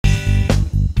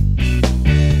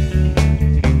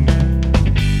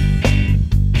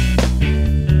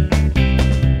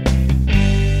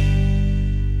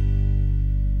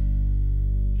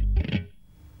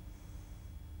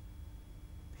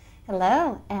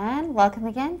everyone, welcome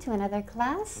again to another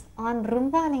class on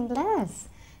Rumbo al Inglés.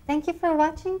 Thank you for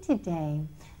watching today.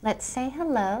 Let's say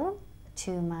hello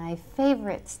to my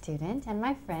favorite student and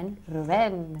my friend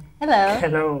Rubén. Hello.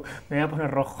 Hello, me voy a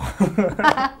poner rojo.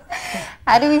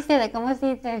 How do we say that? ¿Cómo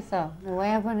se dice eso? Me voy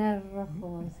a poner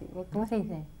rojo. ¿Cómo se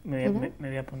dice? Me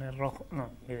voy a poner rojo. No,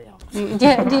 ni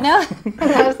idea. Do you know?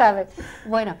 No lo sabes.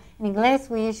 Bueno, in inglés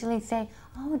we usually say,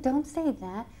 oh, don't say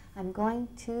that. I'm going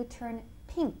to turn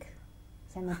pink.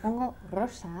 O sea, me pongo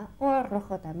rosa o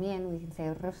rojo también. We can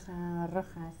say rosa,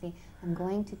 roja, así. I'm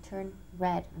going to turn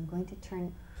red. I'm going to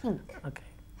turn pink. Okay.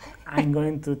 I'm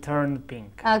going to turn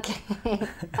pink. Okay.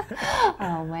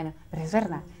 Oh, bueno, pero es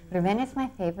verdad. Rubén es my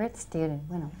favorite student.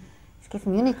 Bueno, es que es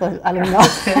mi único alumno.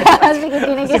 Así que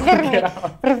tiene que ser mi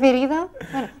preferido.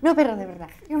 Bueno, no, pero de verdad.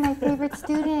 You're my favorite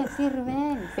student. Sí,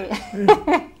 Rubén. Sí.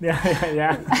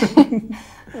 Ya.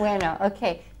 Bueno,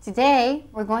 okay. Today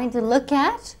we're going to look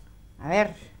at, a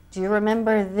ver, do you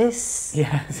remember this?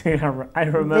 Yes, I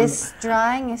remember. This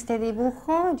drawing, este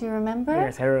dibujo, do you remember?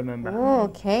 Yes, I remember. Oh,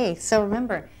 okay, so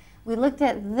remember, we looked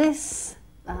at this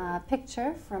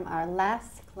picture from our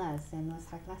last class, en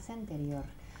nuestra clase anterior.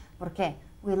 ¿Por qué?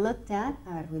 We looked at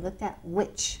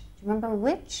which. Do you remember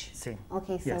which? Sí.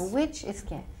 Okay, so Yes. which is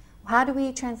qué? How do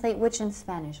we translate which in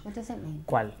Spanish? What does it mean?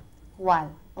 ¿Cuál? ¿Cuál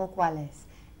o cuáles?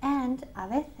 And a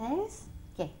veces,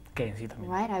 ¿qué? ¿Qué? Sí,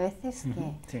 también. Right, a veces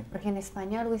qué. Sí. Porque en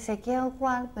español we say qué o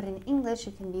cuál, but in English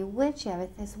it can be which y a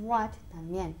veces what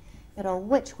también. Pero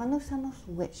which, ¿cuándo usamos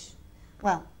which?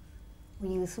 Well, we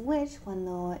use which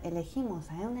cuando elegimos,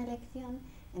 hay una elección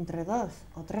entre dos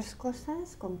o tres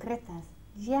cosas concretas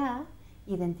ya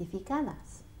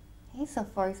identificadas. Okay, so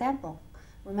for example,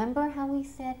 remember how we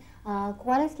said,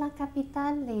 ¿cuál es la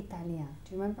capital de Italia?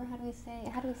 Do you remember how do we say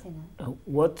that?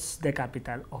 What's the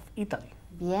capital of Italy?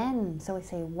 Bien, so we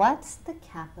say, what's the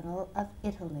capital of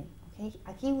Italy? Okay,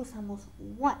 aquí usamos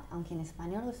what, aunque en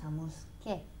español usamos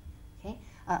qué. Okay,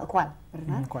 ¿cuál?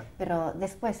 ¿Verdad? ¿Cuál? Pero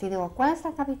después, si digo, ¿cuál es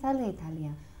la capital de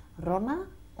Italia? ¿Roma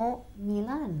o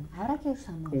Milán? ¿Ahora qué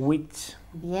usamos? Which?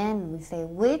 Bien, we say,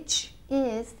 which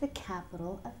is the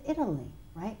capital of Italy?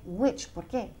 Right? Which, ¿por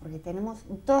qué? Porque tenemos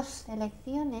dos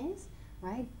elecciones,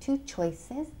 right? Two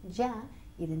choices ya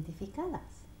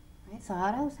identificadas. Right? So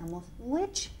ahora usamos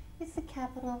which is the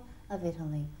capital of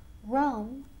Italy,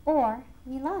 Rome or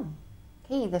Milán.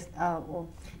 Okay,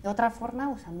 de otra forma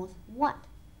usamos what,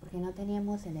 porque no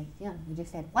teníamos elección. We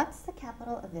just said, what's the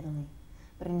capital of Italy?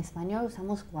 Pero en español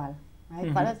usamos cuál,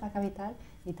 right? ¿Cuál es la capital?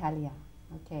 Italia.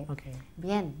 Okay. Okay.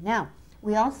 Bien. Now,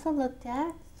 we also looked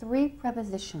at three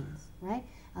prepositions, right?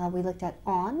 We looked at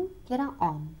on. ¿Qué era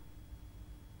on?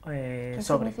 ¿Qué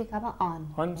Sobre. significaba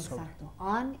on? On, sobre. Exacto.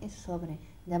 On es sobre.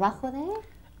 Debajo de,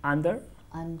 Under.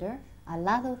 under. Al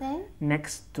lado de,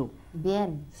 Next to.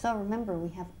 bien. So remember, we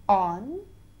have on,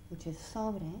 which is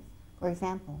sobre. For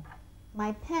example,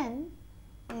 my pen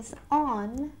is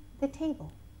on the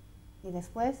table. Y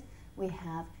después we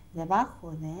have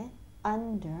debajo de,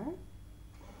 under.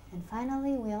 And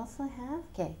finally, we also have,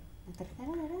 ¿qué? La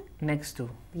tercera era? Next to.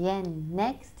 Bien,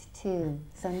 next to.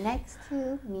 So next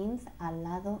to means al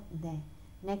lado de.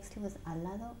 Next to is al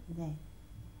lado de,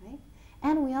 right?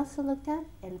 And we also looked at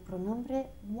el pronombre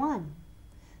one.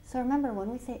 So remember, when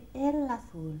we say el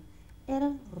azul,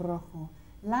 el rojo,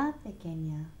 la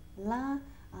pequeña, la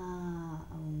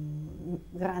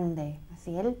grande,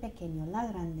 así, el pequeño, la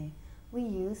grande, we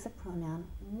use the pronoun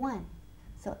one.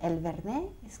 So el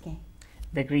verde es ¿qué?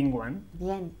 The green one.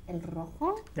 Bien, el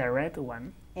rojo, The red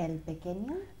one. el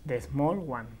pequeño, The small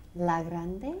one. la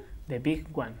grande, The big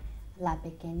one. la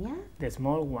pequeña. The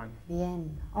small one.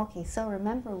 Bien. Okay, so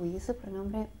remember, we use the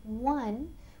pronombre one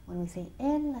when we say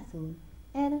el azul,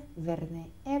 el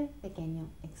verde, el pequeño,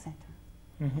 etc.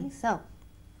 Okay, so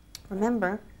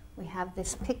remember, we have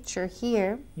this picture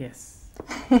here. Yes.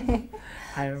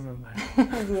 I remember.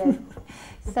 Yes.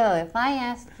 So if I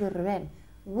ask you, Rubén,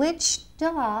 which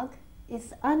dog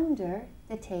is under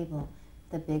the table?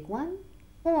 The big one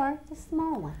or the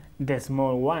small one? The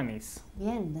small one is.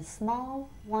 Bien, the small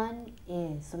one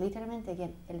is. So literalmente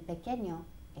again, el pequeño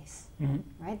es.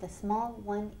 Right? The small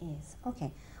one is.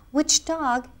 Okay. Which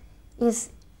dog is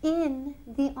in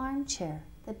the armchair?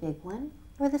 The big one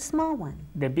or the small one?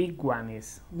 The big one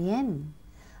is. Bien.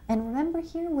 And remember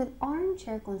here with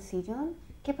armchair con sillón,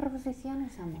 ¿qué preposición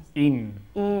usamos? In.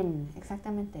 In,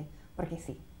 exactamente, porque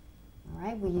sí. All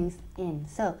right, we use in.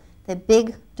 So the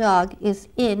big dog is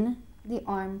in the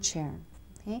armchair.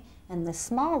 Okay? And the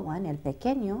small one, el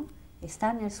pequeño,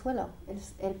 está en el suelo.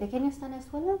 ¿El pequeño está en el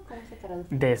suelo? ¿Cómo se traduce?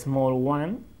 The small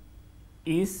one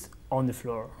is on the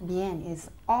floor. Bien, is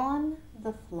on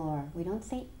the floor. We don't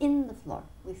say in the floor.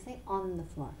 We say on the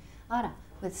floor. Ahora,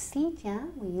 with silla,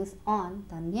 we use on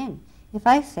también. If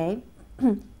I say,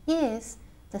 is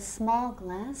the small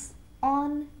glass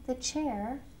on the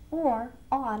chair or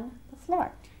on the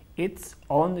floor? It's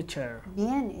on the chair.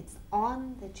 Bien, it's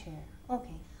on the chair.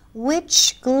 Okay.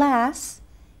 Which glass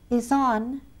is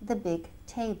on the big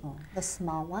table? The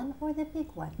small one or the big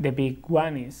one? The big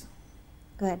one is.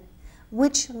 Good.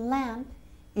 Which lamp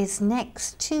is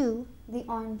next to the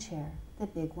armchair? The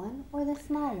big one or the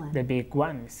small one? The big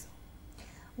one is.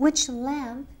 Which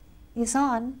lamp is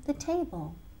on the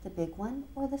table? The big one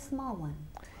or the small one?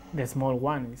 The small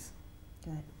one is.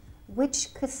 Good.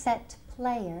 Which cassette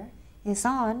player is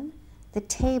on the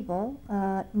table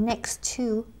next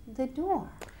to the door?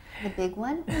 The big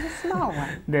one or the small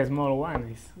one? The small one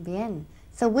is. Bien.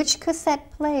 So which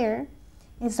cassette player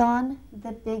is on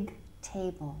the big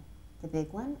table? The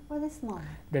big one or the small one?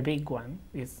 The big one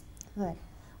is. Good.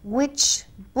 Which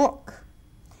book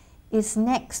is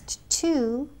next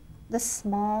to the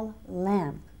small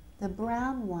lamp? The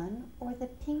brown one or the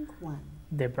pink one?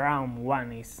 The brown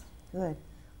one is. Good.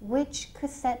 Which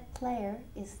cassette player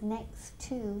is next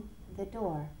to the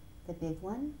door? The big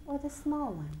one or the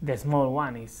small one? The small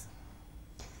one is.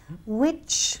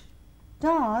 Which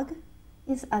dog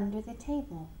is under the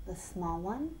table? The small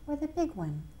one or the big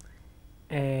one?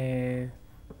 The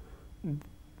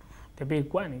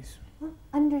big one is.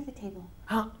 Under the table.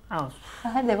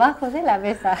 Debajo de la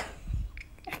mesa.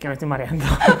 Es que me estoy mareando.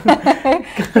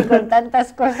 Y con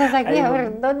tantas cosas aquí, a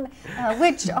ver,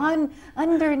 which on,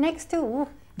 under, next to.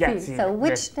 Yeah, sí. So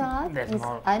which dog is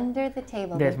under the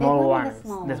table? The big small one one or the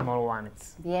small one? The small one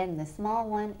is. Bien, the small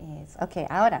one is. Okay,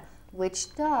 ahora,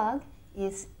 which dog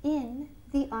is in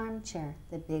the armchair?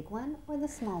 The big one or the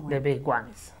small one? The big one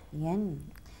is. Bien.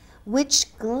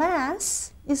 Which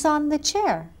glass is on the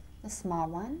chair? The small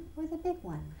one or the big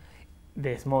one?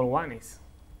 The small one is.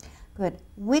 Good.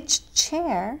 Which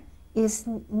chair is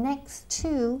next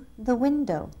to the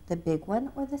window? The big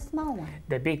one or the small one?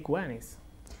 The big one is.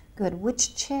 Good.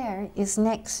 Which chair is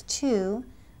next to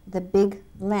the big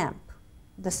lamp?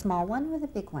 The small one or the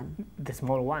big one? The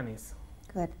small one is.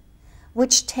 Good.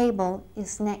 Which table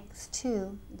is next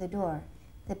to the door?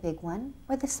 The big one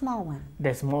or the small one?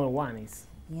 The small one is.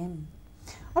 Bien.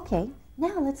 Okay,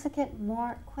 now let's look at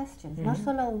more questions. No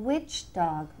solo which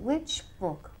dog, which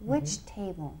book, which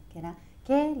table. Que era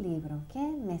qué libro,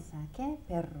 qué mesa, qué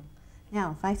perro.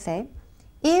 Now, if I say,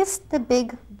 is the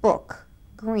big book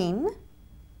green?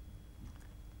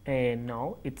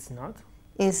 No, it's not.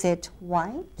 Is it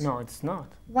white? No, it's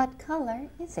not. What color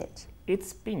is it?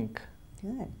 It's pink.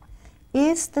 Good.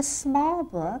 Is the small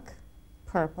book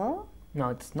purple? No,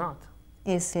 it's not.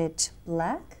 Is it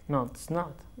black? No, it's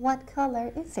not. What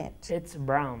color is it? It's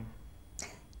brown.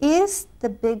 Is the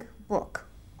big book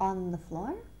on the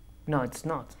floor? No, it's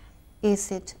not.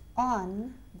 Is it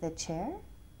on the chair?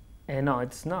 No,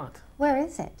 it's not. Where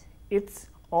is it? It's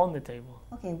on the table.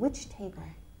 Okay, which table?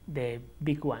 The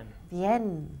big one.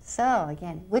 Bien. So,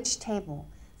 again, which table?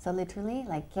 So, literally,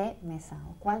 like, ¿qué mesa?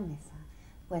 ¿O cuál mesa?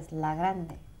 Pues, la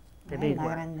grande. The big la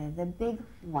one. grande. The big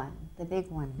one. The big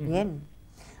one. Bien.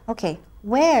 Okay,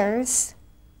 where's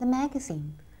the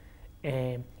magazine?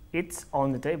 It's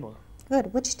on the table.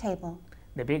 Good. Which table?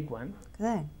 The big one.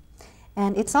 Good.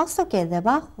 And it's also que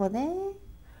debajo de.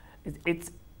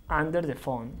 It's under the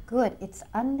phone. Good. It's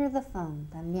under the phone.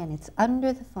 También. It's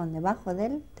under the phone. Debajo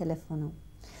del teléfono.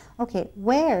 Okay.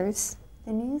 Where's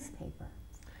the newspaper?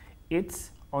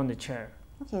 It's on the chair.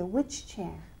 Okay. Which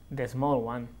chair? The small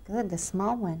one. Good. The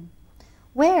small one.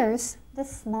 Where's the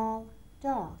small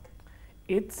dog?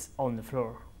 It's on the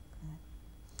floor.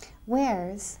 Good.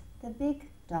 Where's the big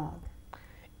dog?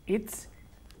 It's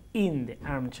in the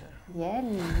armchair.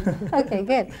 Bien. Okay,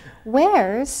 good.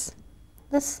 Where's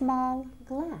the small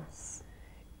glass?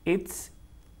 It's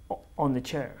on the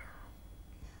chair.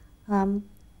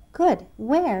 Good.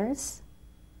 Where's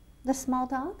the small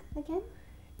dog again?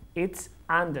 It's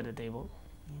under the table.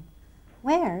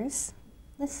 Where's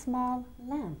the small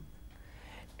lamp?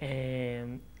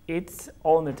 It's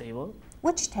on the table.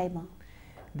 Which table?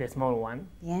 The small one.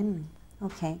 Bien.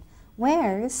 Okay.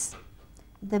 Where's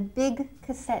the big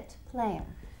cassette player?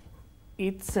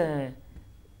 It's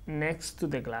next to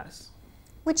the glass.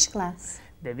 Which glass?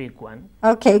 The big one.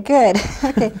 Okay, good.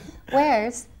 Okay.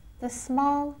 Where's the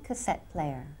small cassette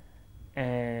player?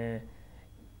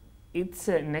 It's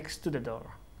next to the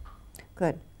door.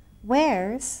 Good.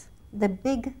 Where's the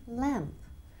big lamp?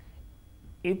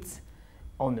 It's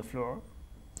on the floor.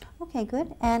 Okay,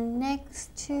 good. And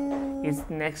next to... It's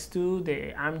next to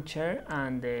the armchair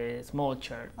and the small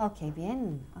chair. Okay,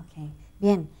 bien. Okay,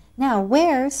 bien. Now,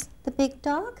 where's the big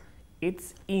dog?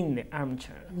 It's in the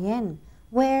armchair. Bien.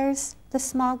 Where's the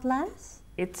small glass?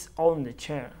 It's on the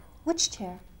chair, Which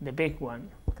chair? the big one.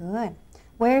 Good.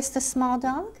 Where's the small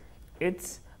dog?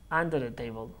 It's under the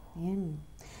table. Bien.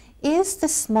 Is the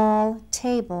small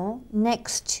table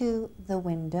next to the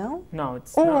window? No,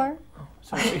 it's Or not. Oh,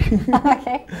 sorry.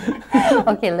 okay.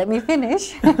 Okay, let me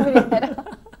finish.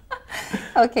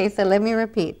 Okay, so let me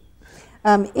repeat.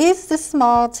 Is the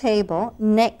small table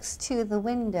next to the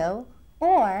window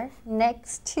or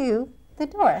next to the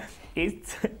door?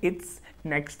 It's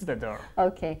next to the door.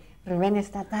 Okay, Rubén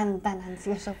está tan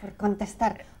ansioso por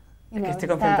contestar. Es que estoy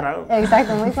concentrado.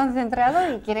 Exacto, muy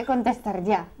concentrado y quiere contestar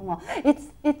ya. Como,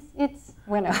 it's.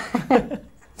 Bueno.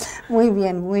 Muy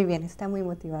bien, está muy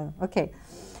motivado. Okay.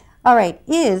 All right,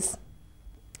 is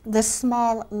the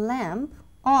small lamp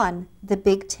on the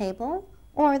big table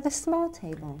or the small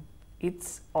table?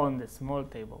 It's on the small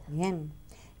table. Bien.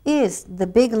 Is the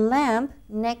big lamp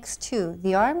next to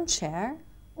the armchair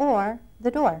or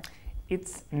the door?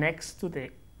 It's next to the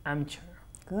armchair.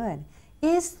 Good.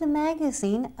 Is the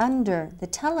magazine under the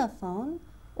telephone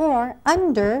or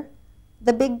under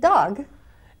the big dog?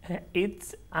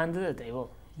 It's under the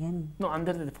table. Bien. No,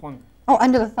 under the phone. Oh,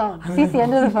 under the phone. Sí,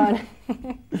 under the phone.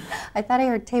 I thought I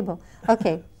heard table.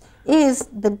 Okay. Is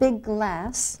the big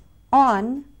glass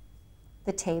on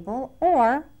the table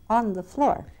or on the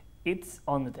floor? It's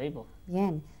on the table.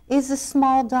 Bien. Is the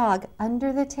small dog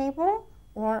under the table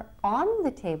or on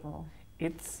the table?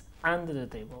 It's under the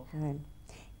table. Good.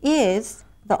 Is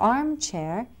the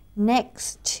armchair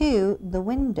next to the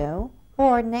window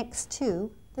or next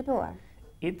to the door?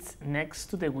 It's next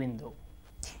to the window.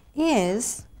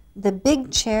 Is the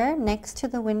big chair next to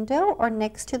the window or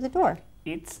next to the door?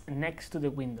 It's next to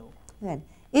the window. Good.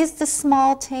 Is the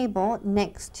small table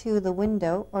next to the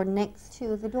window or next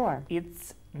to the door?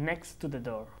 It's next to the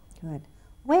door. Good.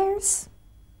 Where's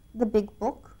the big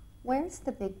book? Where's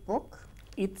the big book?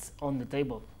 It's on the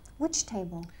table. Which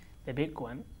table? The big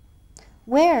one.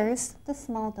 Where's the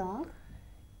small dog?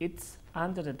 It's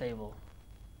under the table.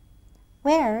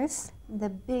 Where's the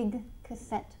big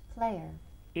cassette player?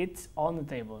 It's on the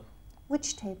table.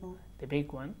 Which table? The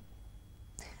big one.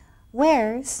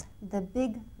 Where's the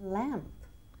big lamp?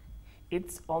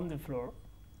 It's on the floor.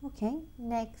 Okay,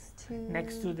 next to...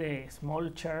 Next to the small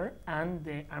chair and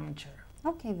the armchair.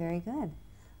 Okay, very good.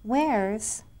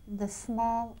 Where's the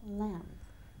small lamp?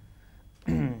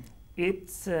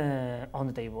 It's on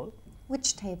the table.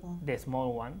 Which table? The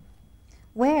small one.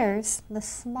 Where's the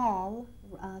small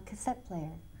cassette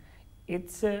player?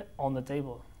 It's on the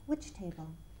table. Which table?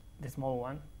 The small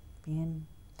one. Bien.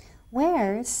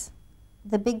 Where's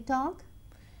the big dog?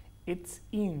 It's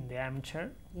in the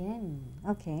armchair. Bien.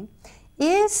 Okay.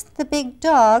 Is the big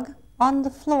dog on the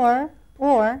floor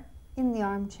or in the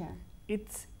armchair?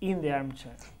 It's in the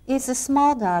armchair. Is the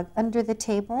small dog under the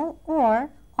table or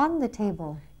on the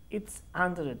table? It's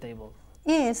under the table.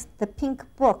 Is the pink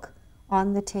book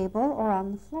on the table or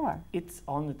on the floor? It's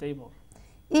on the table.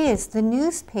 Is the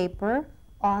newspaper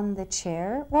on the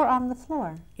chair or on the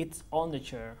floor? It's on the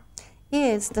chair.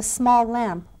 Is the small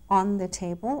lamp on the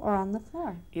table or on the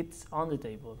floor? It's on the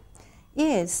table.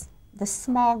 Is the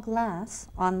small glass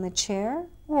on the chair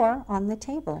or on the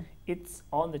table? It's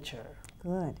on the chair.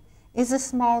 Good. Is a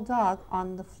small dog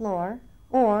on the floor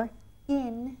or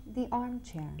in the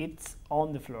armchair? It's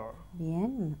on the floor.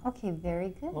 Bien. Okay,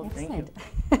 very good. Well, thank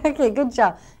excellent. Okay, good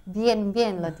job. Bien,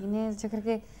 bien. Lo tienes, yo creo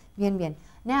que bien, bien.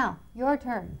 Now, your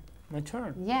turn. My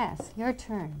turn. Yes, your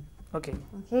turn. Okay.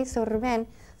 Okay, so Ruben,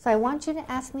 so I want you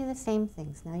to ask me the same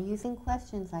things. Now, using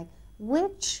questions like,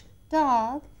 which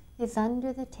dog is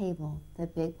under the table? The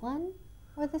big one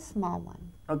or the small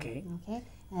one? Okay. Okay,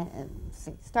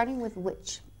 so starting with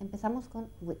which. Empezamos con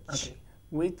which. Okay.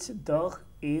 Which dog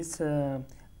is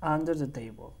under the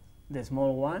table? The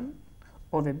small one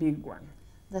or the big one?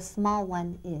 The small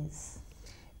one is.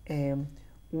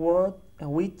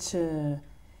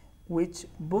 Which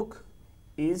book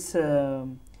is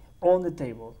on the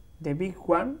table? The big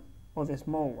one or the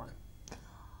small one?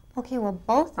 Okay, well,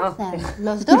 both of them,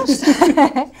 los dos,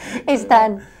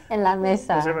 están en la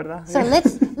mesa. Eso es verdad. So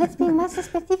let's be más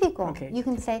específico. Okay. You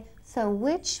can say, so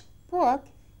which book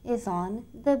is on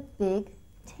the big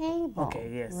table? Okay,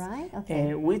 yes. Right?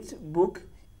 Okay. Which book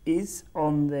is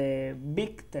on the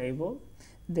big table?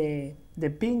 The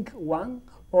pink one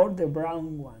or the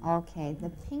brown one? Okay, the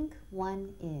pink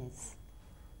one is.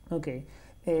 Okay.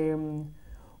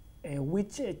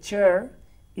 Which chair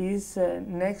is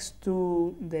next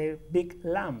to the big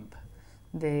lamp?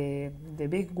 The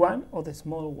big one or the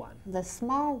small one? The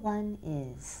small one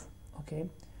is. Okay.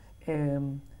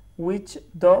 Which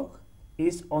dog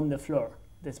is on the floor?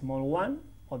 The small one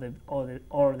or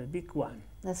the big one?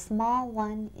 The small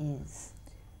one is.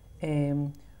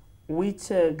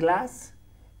 Which glass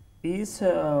is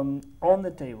on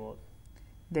the table?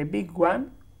 The big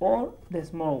one or the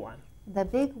small one? The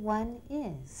big one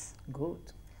is.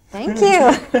 Good. Thank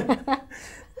you.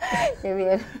 Qué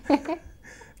bien.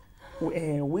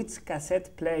 Which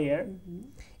cassette player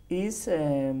is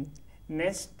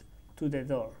next to the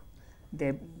door?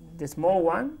 The small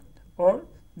one or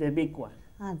the big one?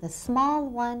 The small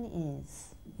one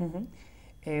is.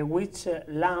 Which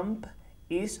lamp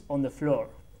is on the floor?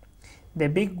 The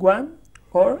big one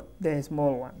or the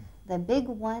small one? The big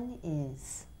one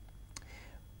is.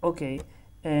 Okay.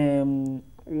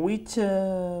 Which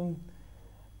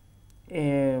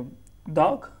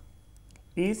dog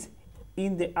is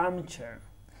in the armchair?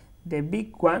 The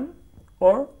big one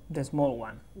or the small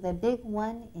one? The big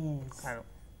one is. Claro.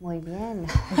 Muy bien.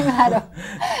 Claro.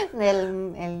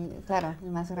 Claro, el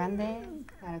más grande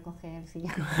para coger el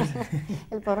sillón.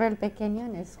 El porro, el pequeño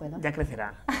en el suelo. Ya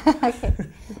crecerá. Okay.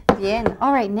 Bien.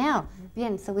 All right, now.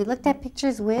 Bien, so we looked at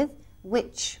pictures with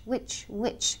which.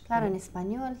 Claro, en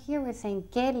español, here we're saying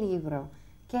qué libro,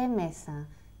 qué mesa,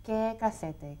 qué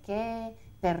casete, qué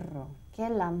perro, qué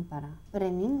lámpara. But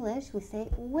in English, we say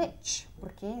which,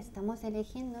 porque estamos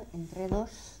eligiendo entre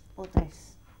dos o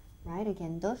tres. Right?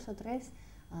 Again, dos o tres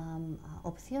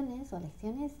opciones o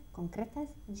lecciones concretas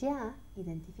ya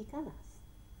identificadas.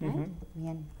 Right?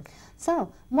 Bien.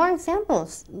 So, more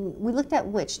examples. We looked at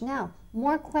which. Now,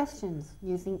 more questions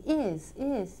using is,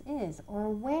 or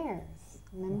where's.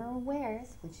 Remember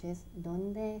where's, which is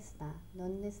dónde está.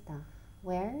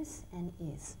 Where's and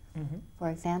is. For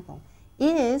example,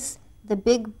 is the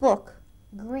big book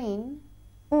green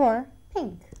or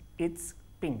pink? It's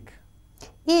pink.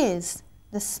 Is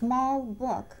the small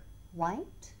book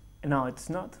white? No, it's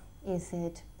not. Is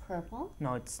it purple?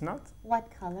 No, it's not.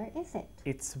 What color is it?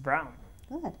 It's brown.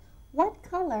 Good. What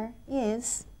color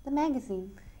is the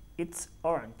magazine? It's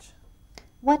orange.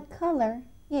 What color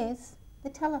is the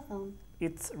telephone?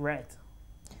 It's red.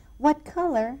 What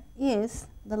color is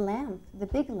the lamp, the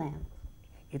big lamp?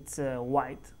 It's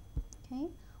white. Okay.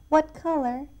 What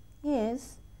color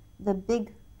is the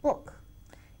big book?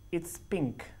 It's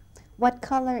pink. What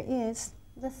color is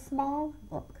the small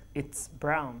book? It's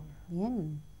brown.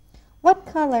 Bien. What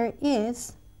color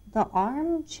is the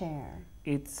armchair?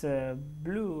 It's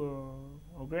blue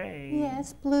or gray.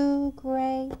 Yes, blue,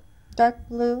 gray, dark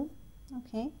blue.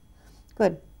 Okay,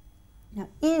 good. Now,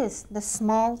 is the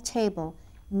small table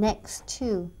next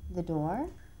to the door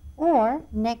or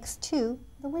next to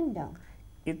the window?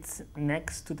 It's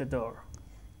next to the door.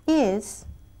 Is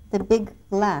the big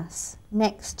glass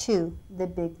next to the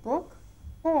big book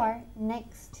or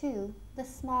next to the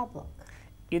small book?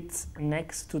 It's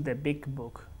next to the big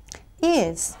book.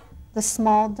 Is the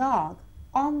small dog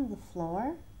on the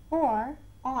floor or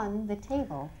on the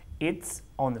table? It's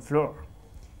on the floor.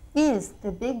 Is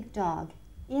the big dog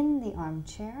in the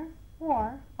armchair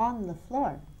or on the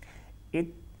floor?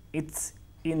 It's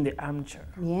in the armchair.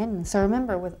 Bien. So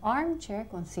remember, with armchair,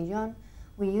 con sillón,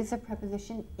 we use the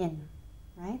preposition in,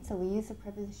 right? So we use the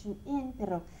preposition in,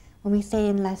 pero when we say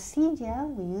en la silla,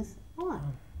 we use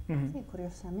on. Sí,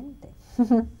 curiosamente.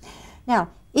 Now,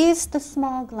 is the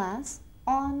small glass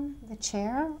on the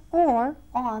chair or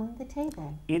on the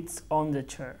table? It's on the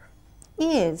chair.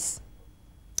 Is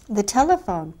the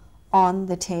telephone on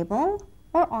the table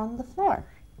or on the floor?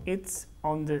 It's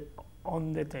on the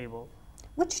table.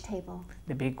 Which table?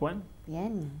 The big one.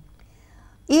 Bien.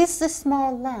 Is the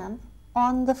small lamp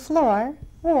on the floor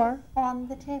or on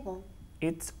the table?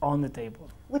 It's on the table.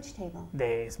 Which table?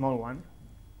 The small one.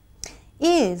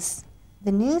 Is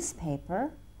the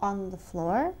newspaper on the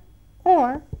floor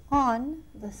or on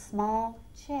the small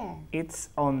chair? It's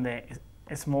on the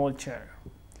small chair.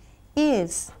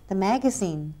 Is the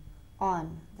magazine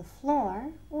on the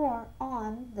floor or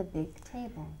on the big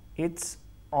table? It's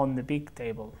on the big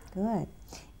table. Good.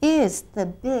 Is the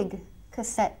big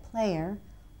cassette player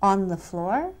on the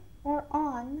floor or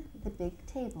on the big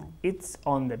table? It's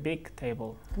on the big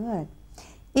table. Good.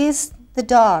 Is the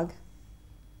dog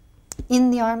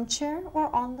in the armchair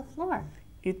or on the floor?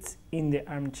 It's in the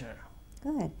armchair.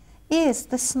 Good. Is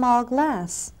the small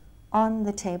glass on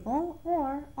the table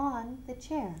or on the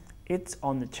chair? It's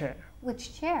on the chair.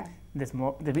 Which chair?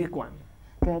 The big one.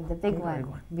 Good, the big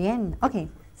one. Bien. Okay,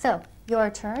 so your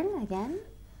turn again.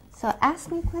 So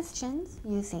ask me questions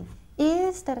using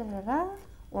is, da da da da,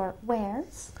 or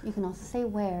where's. You can also say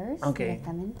where's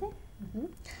directamente.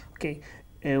 Okay.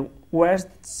 Where's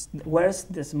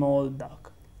the small dog?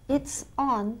 It's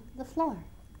on the floor.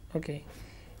 Okay.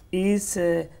 Is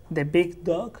the big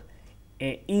dog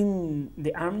in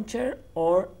the armchair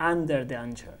or under the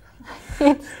armchair?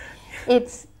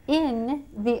 It's in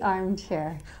the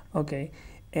armchair. Okay.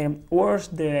 Where's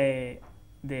the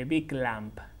big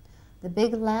lamp? The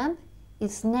big lamp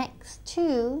is next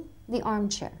to the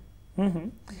armchair.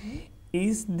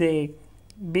 Is the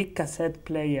big cassette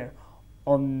player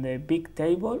on the big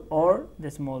table or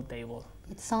the small table?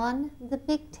 It's on the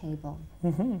big table.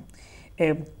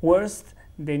 Where's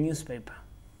the newspaper?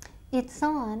 It's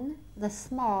on the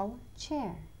small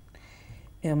chair.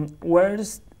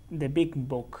 Where's the big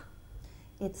book?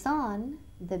 It's on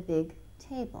the big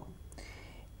table.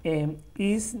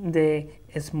 Is the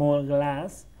small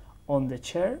glass on the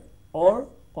chair or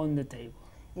on the table?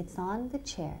 It's on the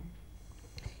chair.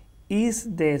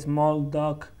 Is the small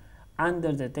dog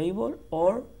under the table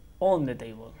or on the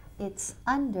table? It's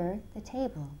under the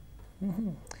table.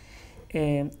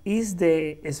 Is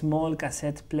the small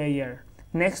cassette player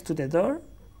next to the door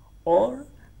or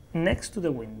next to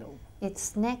the window?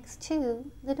 It's next to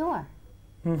the door.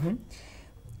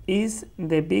 Is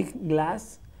the big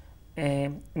glass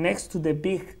next to the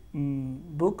big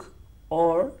book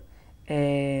or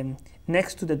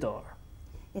next to the door?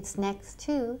 It's next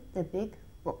to the big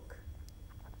book.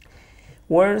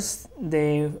 Where's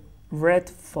the red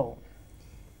phone?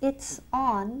 It's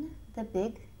on the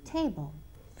big table.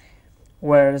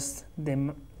 Where's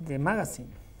the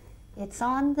magazine? It's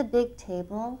on the big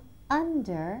table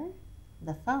under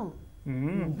the phone.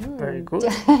 Very good.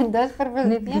 Dos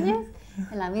preposiciones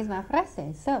en la misma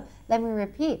frase. So let me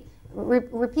repeat.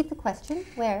 Repeat the question.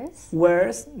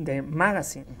 Where's the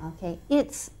magazine? Okay,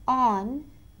 it's on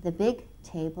the big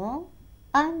table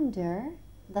under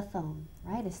the phone,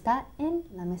 right? Está en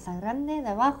la mesa grande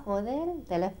debajo del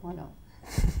teléfono.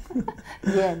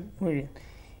 Bien. Muy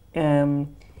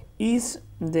bien. Is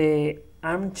the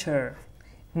armchair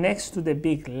next to the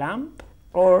big lamp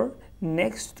or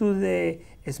next to the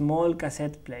small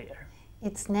cassette player?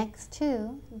 It's next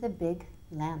to the big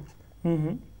lamp.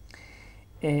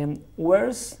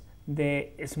 Where's the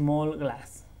small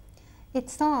glass?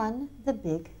 It's on the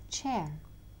big chair.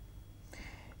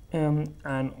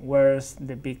 And where's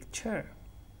the big chair?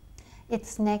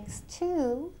 It's next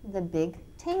to the big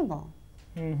table.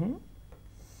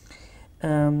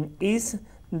 Is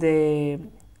the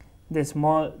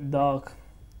small dog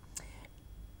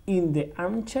in the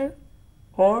armchair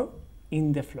or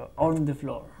in the floor? On the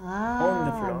floor. On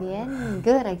the floor. Bien.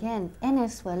 Good. Again, en el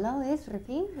suelo is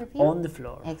repeat. On the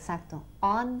floor. Exacto.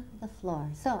 On the floor.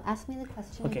 So ask me the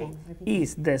question again. Repeat.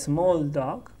 Is the small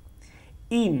dog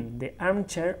in the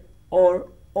armchair or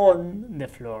on the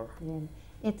floor? Bien.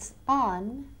 It's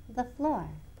on the floor.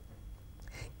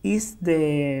 Is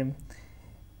the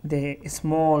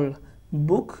small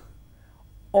book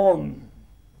on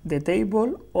the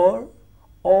table or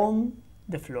on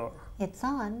the floor? It's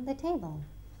on the table.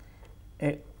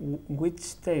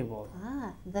 Which table?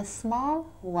 The small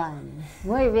one.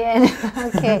 Muy bien.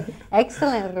 Okay.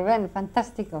 Excellent, Rubén.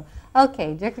 Fantástico.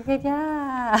 Okay, yo creo que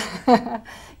ya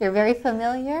you're very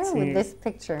familiar with this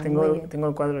picture. Tengo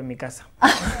el cuadro en mi casa.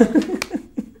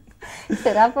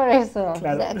 Será por eso.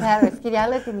 Claro. Claro, es que ya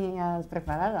lo tenías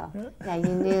preparado. Ya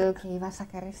you knew que iba a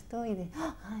sacar esto y de,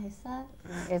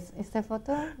 esta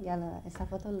foto, esta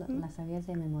foto la sabías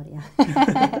de memoria.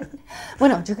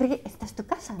 Bueno, yo creo que esta es tu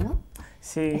casa, ¿no?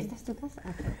 Sí. ¿Esta es tu casa?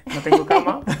 Okay. No tengo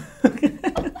cama,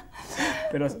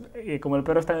 pero como el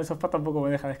perro está en el sofá tampoco me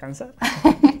deja descansar.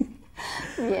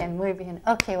 Bien, muy bien.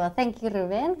 Okay, well, thank you,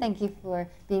 Rubén. Thank you for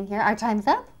being here. Our time's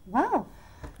up.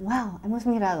 Wow, hemos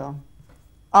mirado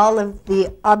all of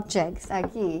the objects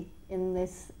aquí in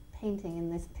this painting, in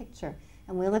this picture.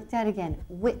 And we looked at again,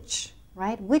 which,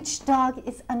 right? Which dog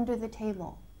is under the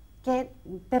table? ¿Qué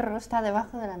perro está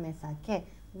debajo de la mesa? ¿Qué?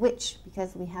 Which,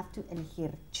 because we have to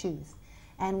elegir, choose.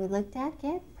 And we looked at,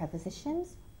 ¿qué?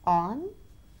 Prepositions, on,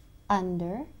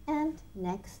 under, and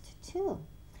next to.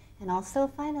 And also,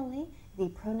 finally, the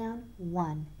pronoun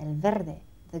one, el verde,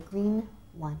 the green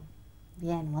one.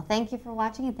 Bien, well, thank you for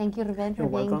watching, and thank you, Rubén, for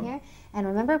being here. And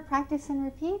remember, practice and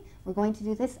repeat. We're going to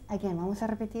do this again. Vamos a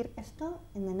repetir esto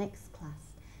in the next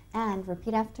class. And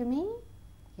repeat after me.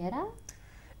 ¿Quiera?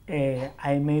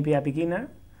 I may be a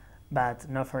beginner, but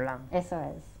not for long. Eso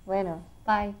es. Bueno,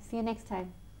 bye. See you next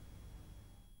time.